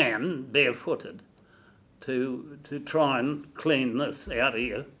the sand barefooted to try and clean this out of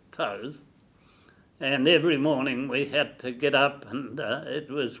your toes. And every morning we had to get up, and it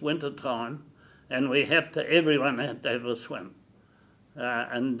was winter time, and everyone had to have a swim.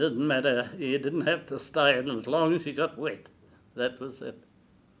 And it didn't matter, you didn't have to stay as long as you got wet. That was it.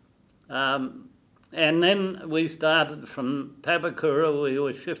 And then we started from Papakura, we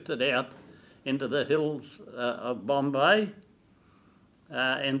were shifted out into the hills of Bombay,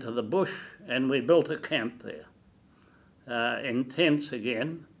 into the bush, and we built a camp there, in tents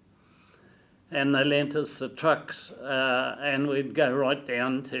again. And they lent us the trucks, and we'd go right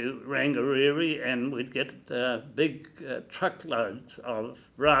down to Rangariri, and we'd get big truckloads of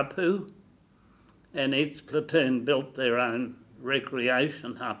rapu, and each platoon built their own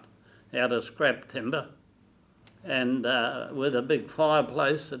recreation hut out of scrap timber, and with a big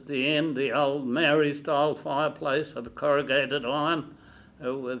fireplace at the end, the old Maori-style fireplace of corrugated iron,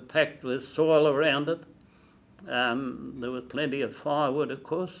 packed with soil around it. There was plenty of firewood, of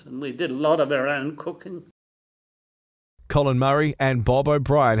course, and we did a lot of our own cooking. Colin Murray and Bob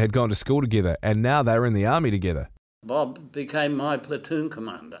O'Brien had gone to school together, and now they were in the army together. Bob became my platoon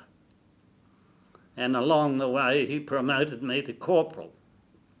commander, and along the way he promoted me to corporal.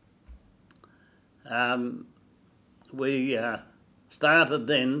 We started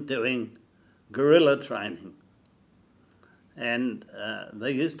then doing guerrilla training. And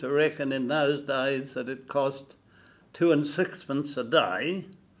they used to reckon in those days that it cost 2 and 6pence a day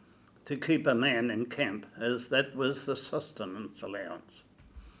to keep a man in camp, as that was the sustenance allowance.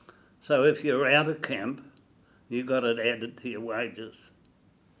 So if you were out of camp, you got it added to your wages.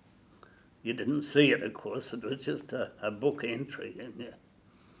 You didn't see it, of course, it was just a book entry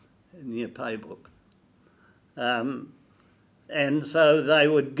in your pay book. And so they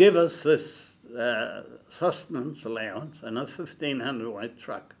would give us this sustenance allowance and a 1,500 weight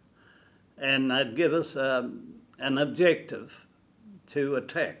truck, and they'd give us an objective to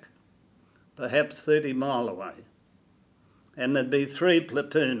attack, perhaps 30 mile away, and there'd be 3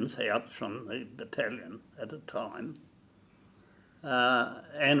 platoons out from the battalion at a time,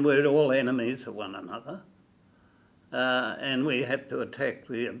 and we're all enemies of one another, and we had to attack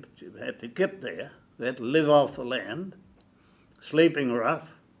we had to get there, we had to live off the land, sleeping rough.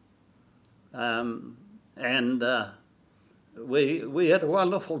 And we had a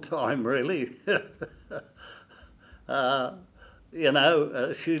wonderful time, really.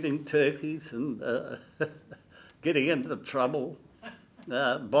 Shooting turkeys and getting into trouble.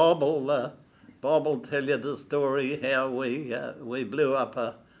 Bob will tell you the story how we blew up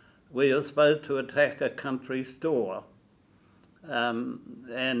we were supposed to attack a country store,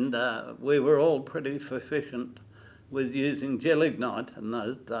 and we were all pretty proficient with using gelignite in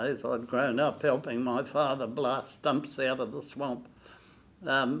those days. I'd grown up helping my father blast stumps out of the swamp.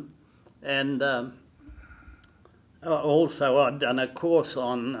 Also I'd done a course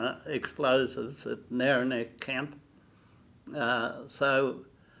on explosives at Narrowneck Camp.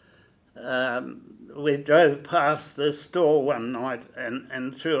 We drove past this store one night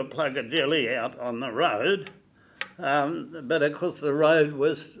and threw a plug of jelly out on the road. But of course the road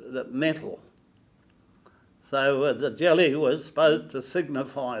was metal. So the jelly was supposed to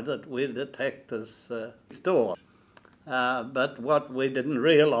signify that we'd attacked this store. But what we didn't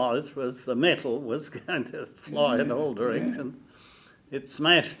realise was the metal was going to fly in all directions. It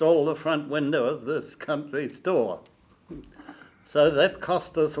smashed all the front window of this country store. So that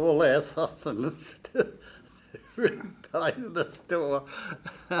cost us all our sustenance to repay the store.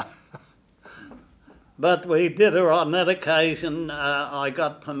 But we did her on that occasion. I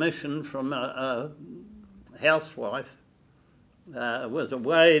got permission from a housewife, was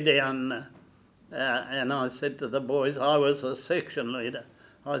away down, and I said to the boys, I was a section leader,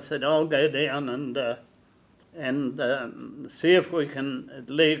 I said, I'll go down and see if we can, it's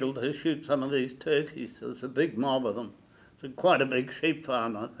legal to shoot some of these turkeys. There's a big mob of them. It's quite a big sheep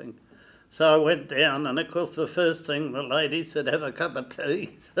farm, I think. So I went down, and of course the first thing the lady said, have a cup of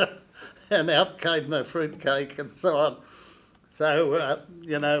tea, and out came the fruitcake and so on. So,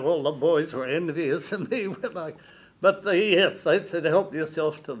 all the boys were envious of me. But yes, they said, help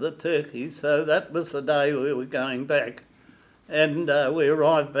yourself to the turkey. So that was the day we were going back. And we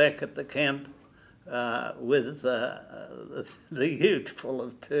arrived back at the camp with the ute full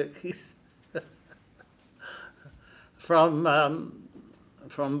of turkeys. From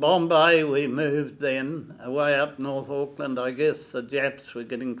Bombay we moved then away up North Auckland. I guess the Japs were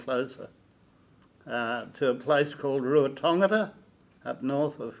getting closer. To a place called Ruatongata, up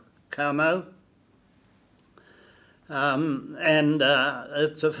north of Kamo.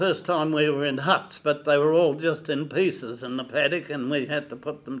 It's the first time we were in huts, but they were all just in pieces in the paddock, and we had to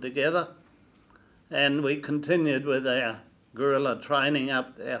put them together. And we continued with our guerrilla training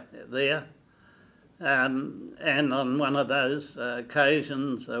up there. And on one of those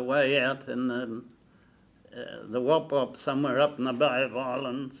occasions, way out in the Wop Wop somewhere up in the Bay of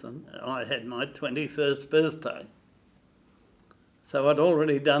Islands, and I had my 21st birthday. So I'd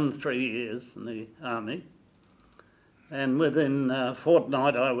already done 3 years in the army, and within a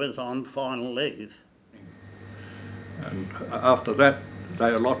fortnight I was on final leave. And after that,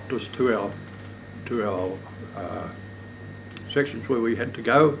 they allotted us to our sections where we had to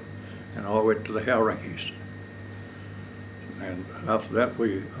go, and I went to the Haurakis. And after that,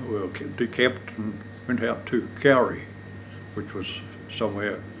 we were decamped and went out to Kauri, which was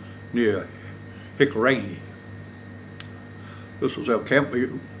somewhere near Hikurangi. This was our camp.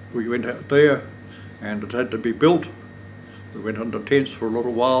 We went out there, and it had to be built. We went under tents for a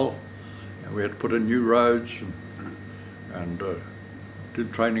little while, and we had to put in new roads and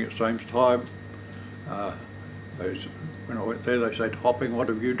did training at the same time. When I went there, they said, "Hopping, what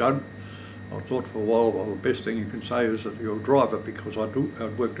have you done?" I thought for a while, well, the best thing you can say is that you're a driver, because I'd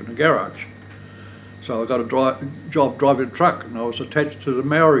worked in a garage. So I got a job driving a truck, and I was attached to the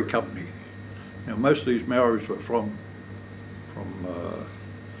Maori company. Now, most of these Maoris were from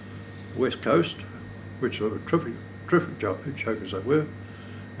West Coast, which were terrific jokers they were.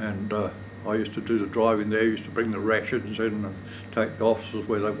 And I used to do the driving there. I used to bring the rations in and take the officers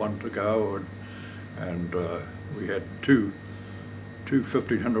where they wanted to go. And we had two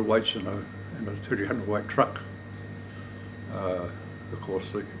 1,500 weights in a 1,300 weight truck. Of course,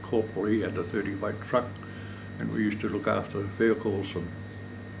 the corporal, he had a 30 weight truck, and we used to look after vehicles and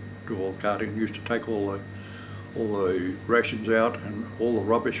do all carting. We used to take all the rations out, and all the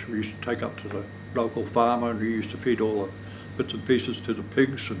rubbish we used to take up to the local farmer, and we used to feed all the bits and pieces to the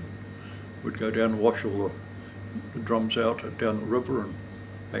pigs, and we'd go down and wash all the drums out down the river and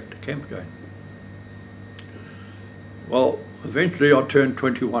back to camp again. Well, eventually I turned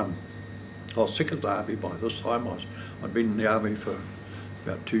 21. I was sick of the army by this time. I'd been in the army for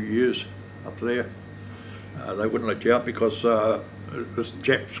about 2 years up there. They wouldn't let you out because this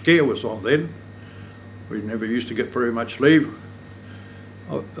Jap scare was on then. We never used to get very much leave.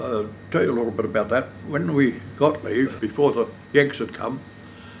 I'll tell you a little bit about that. When we got leave, before the Yanks had come,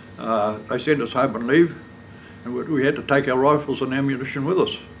 they sent us home on leave, and we had to take our rifles and ammunition with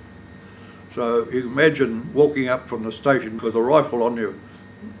us. So you can imagine walking up from the station with a rifle on your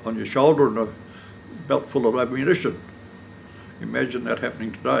shoulder and a belt full of ammunition. Imagine that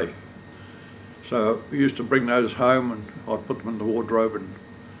happening today. So we used to bring those home, and I'd put them in the wardrobe,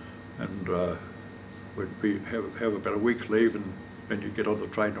 and we'd have about a week's leave, and then you'd get on the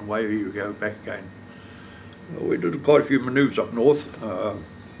train and away you go back again. We did quite a few manoeuvres up north. There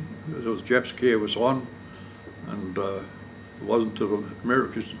was Jap scare was on, and it wasn't until the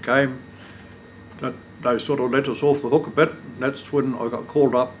Americans came that they sort of let us off the hook a bit. And that's when I got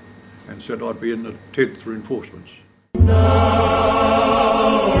called up and said I'd be in the 10th reinforcements. Now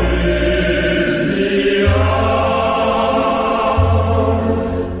is the hour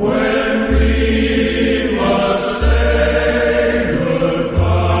when we must say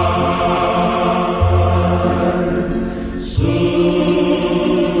goodbye. Soon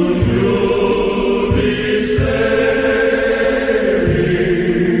you'll be sailing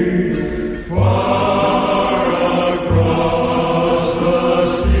far across the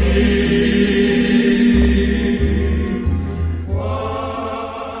sea.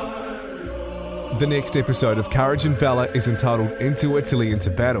 The next episode of Courage and Valour is entitled Into Italy, Into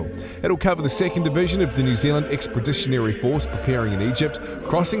Battle. It'll cover the 2nd Division of the New Zealand Expeditionary Force preparing in Egypt,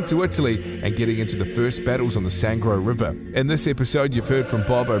 crossing to Italy and getting into the first battles on the Sangro River. In this episode, you've heard from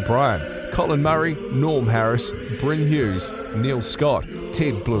Bob O'Brien, Colin Murray, Norm Harris, Bryn Hughes, Neil Scott,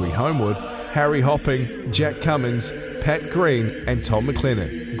 Ted Bluey Homewood, Harry Hopping, Jack Cummins, Pat Green and Tom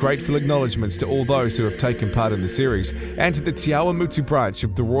McLennan. Grateful acknowledgements to all those who have taken part in the series, and to the Te Awamutu branch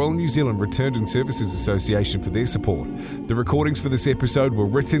of the Royal New Zealand Returned and Services Association for their support. The recordings for this episode were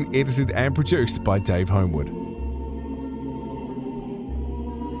written, edited and produced by Dave Homewood.